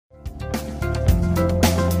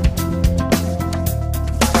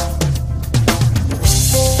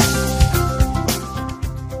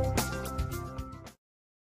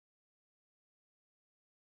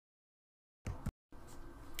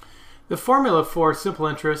The formula for simple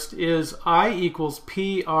interest is I equals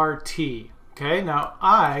PRT. Okay, now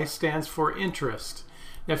I stands for interest.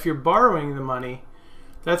 Now if you're borrowing the money,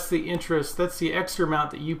 that's the interest, that's the extra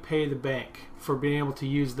amount that you pay the bank for being able to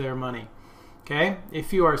use their money. Okay,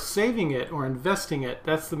 if you are saving it or investing it,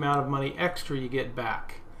 that's the amount of money extra you get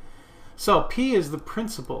back. So P is the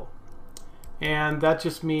principal, and that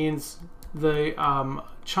just means the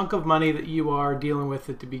chunk of money that you are dealing with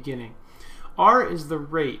at the beginning. R is the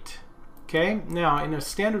rate. Okay, now in a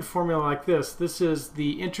standard formula like this, this is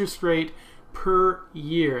the interest rate per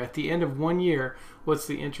year. At the end of 1 year, what's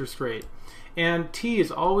the interest rate? And T is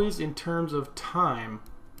always in terms of time,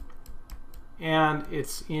 and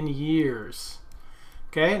it's in years.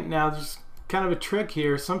 Okay, now there's kind of a trick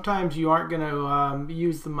here. Sometimes you aren't going to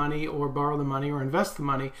use the money or borrow the money or invest the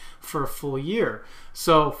money for a full year.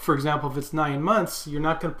 So for example, if it's 9 months, you're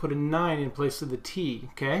not going to put a 9 in place of the T.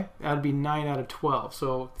 Okay, that would be 9 out of 12.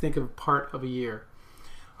 So think of part of a year.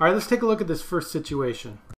 All right, let's take a look at this first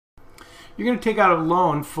situation. You're going to take out a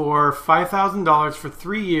loan for $5,000 for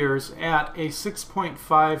 3 years at a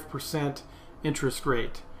 6.5% interest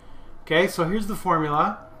rate. Okay, so here's the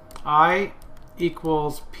formula. I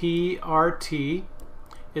equals PRT.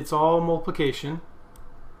 It's all multiplication.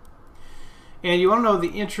 And you want to know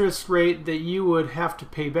the interest rate that you would have to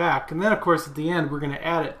pay back. And then, of course, at the end, we're going to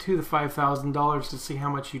add it to the $5,000 to see how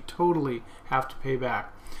much you totally have to pay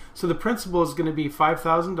back. So the principal is going to be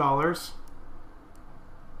 $5,000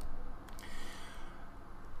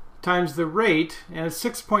 times the rate, and it's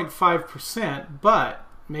 6.5%, but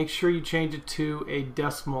make sure you change it to a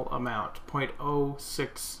decimal amount,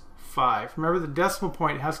 0.065. Remember, the decimal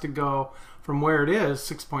point has to go from where it is,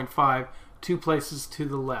 6.5, 2 places to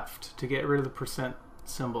the left to get rid of the percent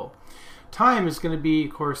symbol. Time is going to be,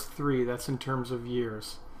 of course, 3. That's in terms of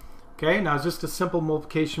years. Okay, now it's just a simple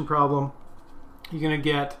multiplication problem. You're going to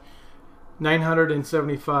get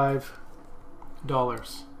 $975.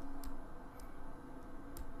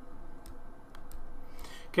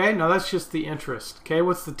 Okay, now that's just the interest. Okay,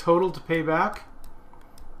 what's the total to pay back?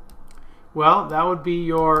 Well, that would be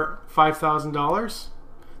your $5,000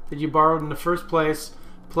 that you borrowed in the first place,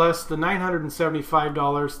 plus the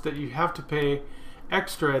 $975 that you have to pay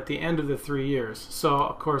extra at the end of the 3 years. So,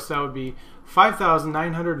 of course, that would be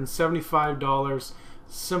 $5,975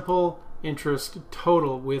 simple interest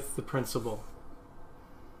total with the principal.